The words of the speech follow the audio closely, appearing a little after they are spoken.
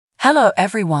Hello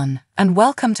everyone, and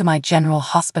welcome to my General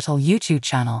Hospital YouTube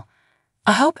channel.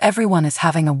 I hope everyone is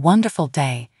having a wonderful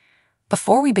day.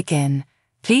 Before we begin,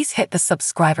 please hit the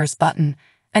subscribers button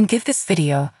and give this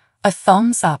video a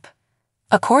thumbs up.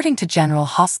 According to General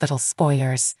Hospital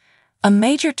spoilers, a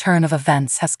major turn of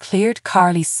events has cleared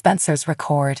Carly Spencer's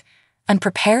record and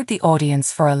prepared the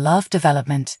audience for a love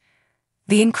development.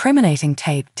 The incriminating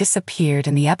tape disappeared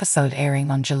in the episode airing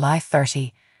on July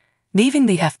 30, leaving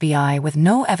the FBI with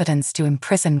no evidence to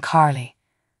imprison Carly.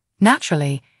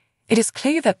 Naturally, it is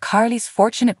clear that Carly's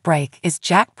fortunate break is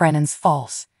Jack Brennan's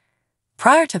fault.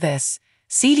 Prior to this,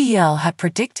 CDL had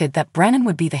predicted that Brennan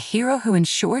would be the hero who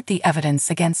ensured the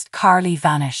evidence against Carly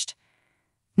vanished.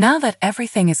 Now that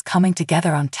everything is coming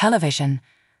together on television,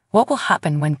 what will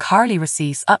happen when Carly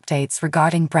receives updates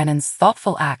regarding Brennan's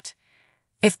thoughtful act?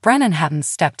 If Brennan hadn't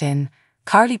stepped in,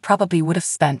 Carly probably would have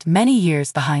spent many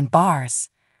years behind bars.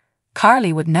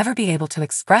 Carly would never be able to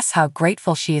express how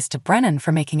grateful she is to Brennan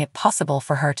for making it possible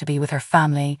for her to be with her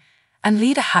family and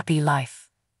lead a happy life.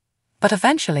 But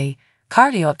eventually,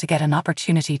 Carly ought to get an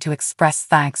opportunity to express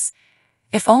thanks,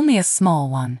 if only a small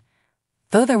one.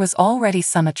 Though there was already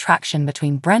some attraction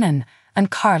between Brennan and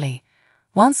Carly,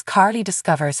 once Carly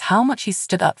discovers how much he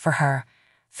stood up for her,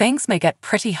 things may get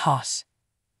pretty hot.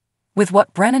 With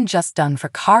what Brennan just done for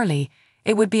Carly,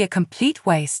 it would be a complete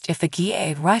waste if the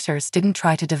GA writers didn't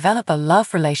try to develop a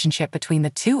love relationship between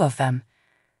the two of them.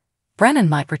 Brennan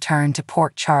might return to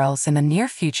Port Charles in the near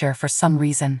future for some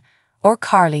reason, or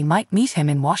Carly might meet him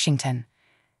in Washington.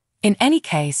 In any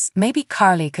case, maybe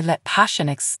Carly could let passion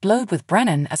explode with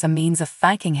Brennan as a means of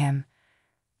thanking him.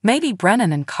 Maybe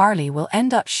Brennan and Carly will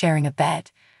end up sharing a bed,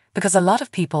 because a lot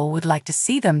of people would like to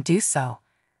see them do so.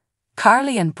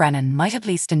 Carly and Brennan might at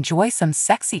least enjoy some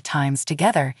sexy times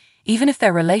together, even if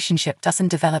their relationship doesn't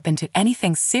develop into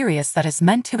anything serious that is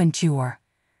meant to endure.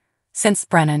 Since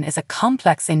Brennan is a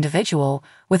complex individual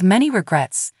with many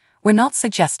regrets, we're not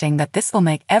suggesting that this will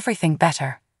make everything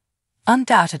better.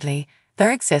 Undoubtedly,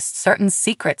 there exist certain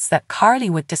secrets that Carly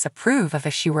would disapprove of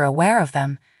if she were aware of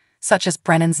them, such as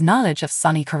Brennan's knowledge of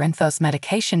Sonny Corinthos'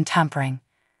 medication tampering.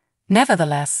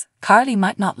 Nevertheless, Carly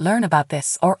might not learn about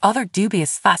this or other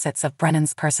dubious facets of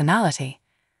Brennan's personality.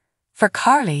 For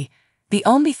Carly, the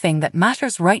only thing that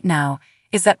matters right now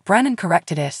is that Brennan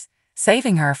corrected it,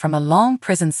 saving her from a long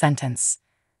prison sentence.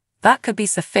 That could be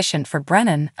sufficient for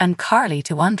Brennan and Carly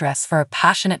to undress for a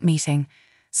passionate meeting,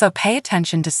 so pay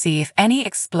attention to see if any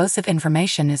explosive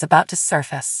information is about to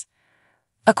surface.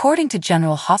 According to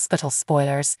General Hospital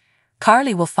spoilers,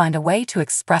 Carly will find a way to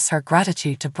express her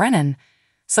gratitude to Brennan,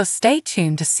 so stay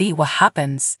tuned to see what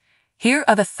happens. Here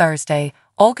are the Thursday,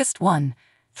 August 1,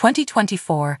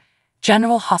 2024,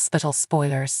 General Hospital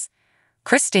spoilers.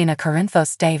 Christina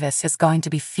Corinthos Davis is going to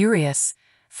be furious.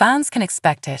 Fans can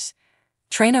expect it.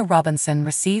 Trina Robinson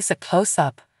receives a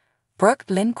close-up. Brooke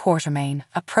Lynn Quartermain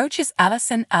approaches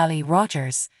Alison Ali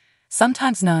Rogers,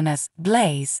 sometimes known as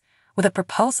Blaze, with a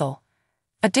proposal.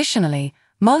 Additionally,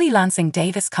 Molly Lansing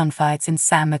Davis confides in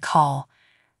Sam McCall.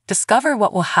 Discover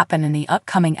what will happen in the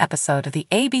upcoming episode of the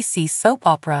ABC soap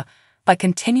opera by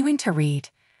continuing to read.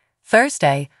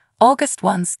 Thursday, August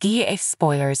 1's GA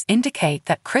spoilers indicate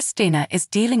that Christina is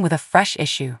dealing with a fresh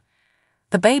issue.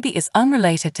 The baby is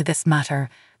unrelated to this matter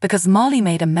because Molly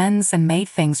made amends and made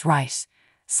things right.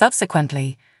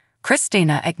 Subsequently,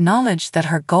 Christina acknowledged that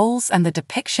her goals and the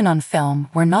depiction on film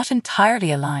were not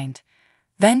entirely aligned.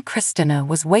 Then Christina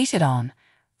was waited on.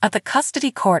 At the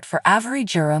custody court for Avery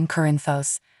Jerome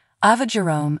Corinthos, Ava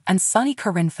Jerome and Sonny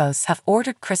Corinthos have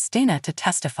ordered Christina to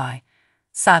testify.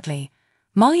 Sadly,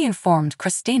 Molly informed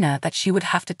Christina that she would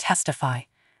have to testify.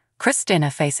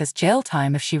 Christina faces jail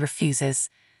time if she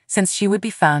refuses, since she would be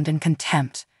found in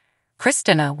contempt.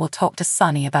 Christina will talk to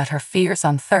Sonny about her fears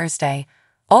on Thursday,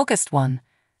 August 1.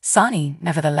 Sonny,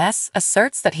 nevertheless,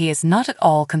 asserts that he is not at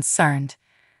all concerned.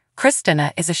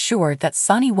 Christina is assured that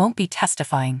Sonny won't be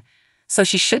testifying, so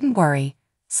she shouldn't worry.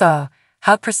 So,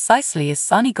 how precisely is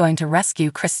Sonny going to rescue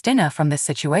Christina from this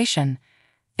situation?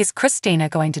 Is Christina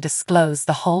going to disclose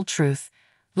the whole truth,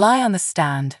 lie on the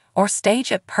stand, or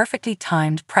stage a perfectly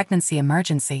timed pregnancy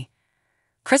emergency?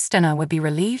 Christina would be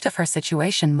relieved of her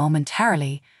situation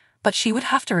momentarily, but she would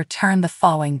have to return the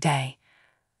following day.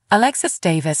 Alexis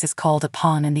Davis is called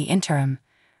upon in the interim.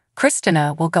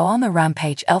 Christina will go on the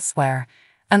rampage elsewhere,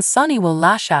 and Sonny will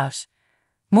lash out.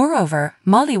 Moreover,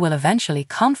 Molly will eventually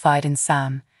confide in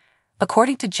Sam.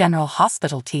 According to General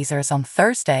Hospital teasers on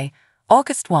Thursday,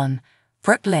 August 1,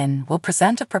 Brooke Lynn will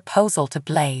present a proposal to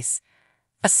Blaze.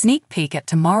 A sneak peek at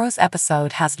tomorrow's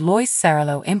episode has Lois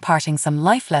Serralo imparting some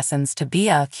life lessons to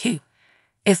BLQ.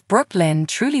 If Brooke Lynn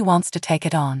truly wants to take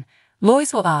it on,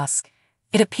 Lois will ask,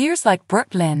 It appears like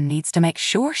Brooklyn needs to make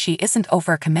sure she isn't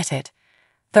overcommitted.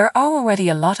 There are already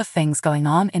a lot of things going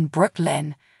on in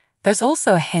Brooklyn. There's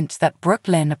also a hint that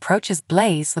Brooklyn approaches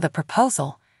Blaze with a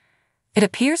proposal. It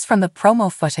appears from the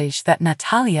promo footage that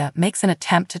Natalia makes an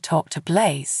attempt to talk to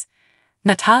Blaze.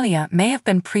 Natalia may have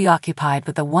been preoccupied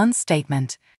with the one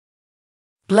statement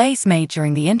Blaze made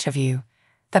during the interview,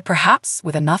 that perhaps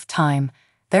with enough time,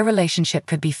 their relationship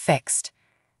could be fixed.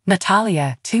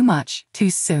 Natalia, too much, too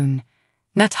soon.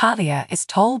 Natalia is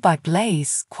told by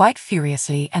Blaze quite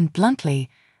furiously and bluntly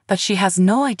that she has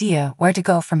no idea where to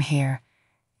go from here.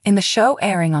 In the show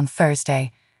airing on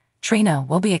Thursday, Trina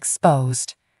will be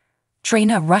exposed.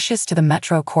 Trina rushes to the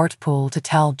Metro court pool to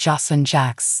tell Jocelyn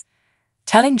Jacks.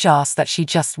 Telling Joss that she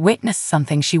just witnessed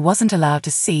something she wasn't allowed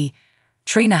to see,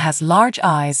 Trina has large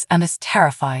eyes and is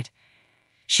terrified.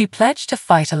 She pledged to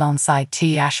fight alongside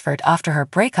T. Ashford after her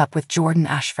breakup with Jordan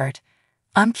Ashford.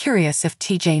 I'm curious if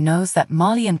TJ knows that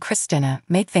Molly and Christina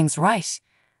made things right.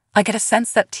 I get a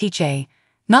sense that TJ,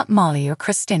 not Molly or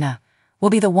Christina, will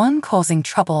be the one causing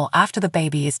trouble after the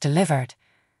baby is delivered.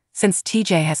 Since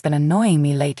TJ has been annoying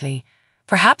me lately,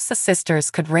 perhaps the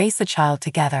sisters could raise the child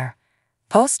together.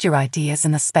 Post your ideas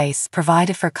in the space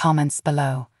provided for comments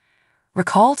below.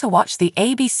 Recall to watch the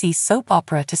ABC soap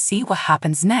opera to see what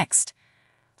happens next.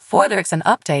 Spoilers and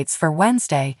updates for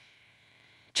Wednesday,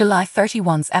 July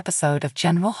 31's episode of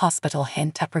General Hospital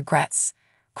hint at regrets,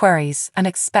 queries, and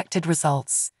expected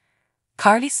results.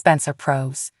 Carly Spencer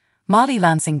probes, Molly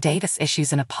Lansing Davis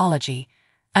issues an apology,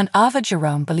 and Ava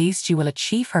Jerome believes she will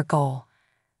achieve her goal.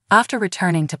 After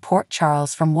returning to Port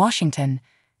Charles from Washington,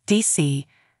 D.C.,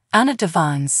 Anna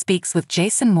Devine speaks with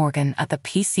Jason Morgan at the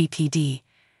PCPD.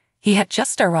 He had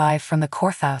just arrived from the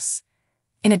courthouse.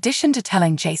 In addition to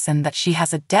telling Jason that she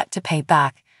has a debt to pay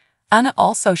back, Anna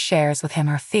also shares with him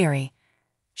her theory.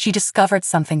 She discovered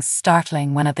something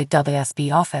startling when at the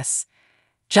WSB office.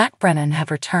 Jack Brennan had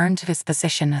returned to his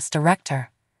position as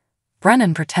director.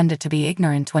 Brennan pretended to be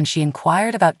ignorant when she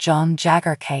inquired about John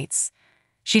Jagger Cates.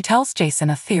 She tells Jason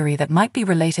a theory that might be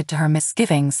related to her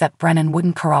misgivings that Brennan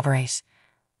wouldn't corroborate.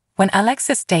 When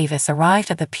Alexis Davis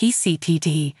arrived at the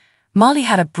PCPD, Molly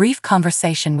had a brief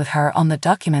conversation with her on the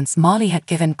documents Molly had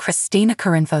given Christina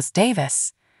Corinthos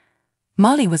Davis.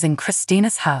 Molly was in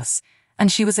Christina's house,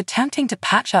 and she was attempting to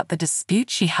patch up the dispute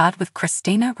she had with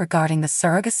Christina regarding the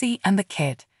surrogacy and the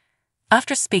kid.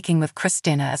 After speaking with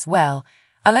Christina as well,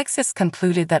 Alexis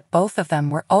concluded that both of them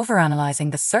were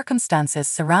overanalyzing the circumstances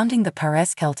surrounding the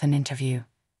Perez Hilton interview.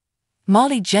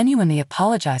 Molly genuinely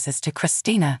apologizes to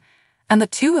Christina, and the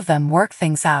two of them work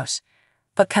things out.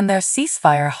 But can their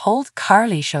ceasefire hold?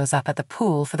 Carly shows up at the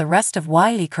pool for the rest of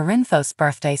Wiley Corinthos'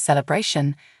 birthday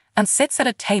celebration and sits at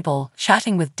a table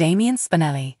chatting with Damian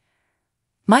Spinelli.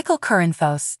 Michael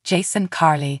Corinthos, Jason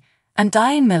Carly, and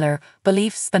Diane Miller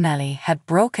believe Spinelli had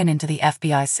broken into the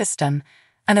FBI system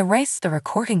and erased the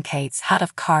recording Cates had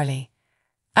of Carly.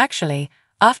 Actually,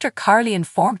 after Carly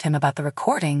informed him about the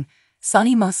recording,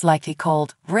 Sonny most likely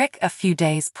called Rick a few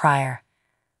days prior.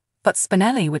 But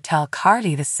Spinelli would tell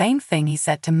Carly the same thing he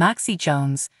said to Maxie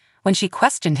Jones when she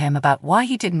questioned him about why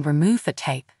he didn't remove the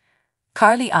tape.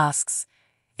 Carly asks,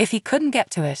 if he couldn't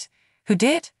get to it, who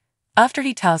did? After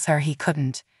he tells her he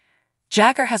couldn't.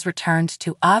 Jagger has returned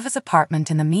to Ava's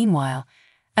apartment in the meanwhile,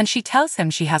 and she tells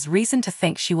him she has reason to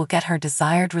think she will get her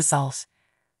desired result.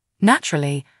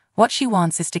 Naturally, what she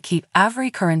wants is to keep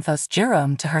Avery Corinthos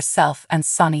Jerome to herself and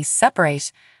Sonny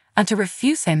separate, and to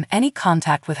refuse him any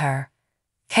contact with her.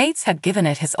 Cates had given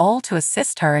it his all to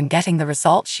assist her in getting the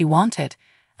result she wanted,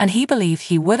 and he believed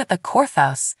he would at the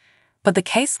courthouse, but the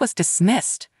case was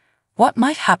dismissed. What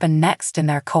might happen next in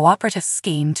their cooperative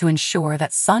scheme to ensure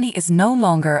that Sonny is no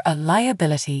longer a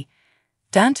liability?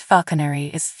 Dante Falconeri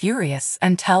is furious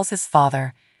and tells his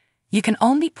father, "You can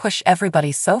only push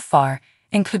everybody so far,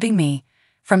 including me,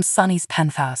 from Sonny's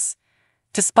penthouse."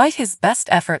 Despite his best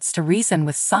efforts to reason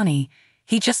with Sonny,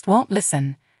 he just won't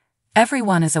listen.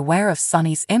 Everyone is aware of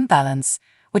Sonny's imbalance,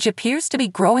 which appears to be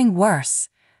growing worse.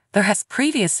 There has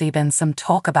previously been some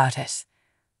talk about it.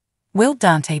 Will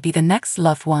Dante be the next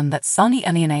loved one that Sonny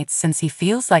alienates since he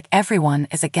feels like everyone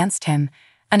is against him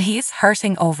and he is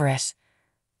hurting over it?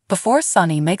 Before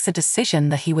Sonny makes a decision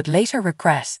that he would later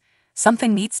regret,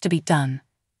 something needs to be done.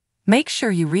 Make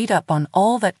sure you read up on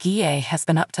all that Guille has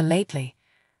been up to lately.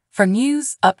 For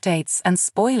news, updates, and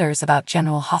spoilers about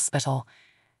General Hospital,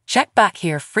 check back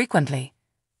here frequently.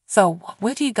 So,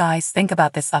 what do you guys think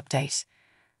about this update?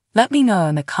 Let me know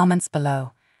in the comments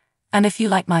below. And if you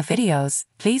like my videos,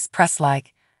 please press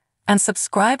like and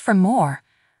subscribe for more.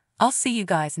 I'll see you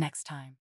guys next time.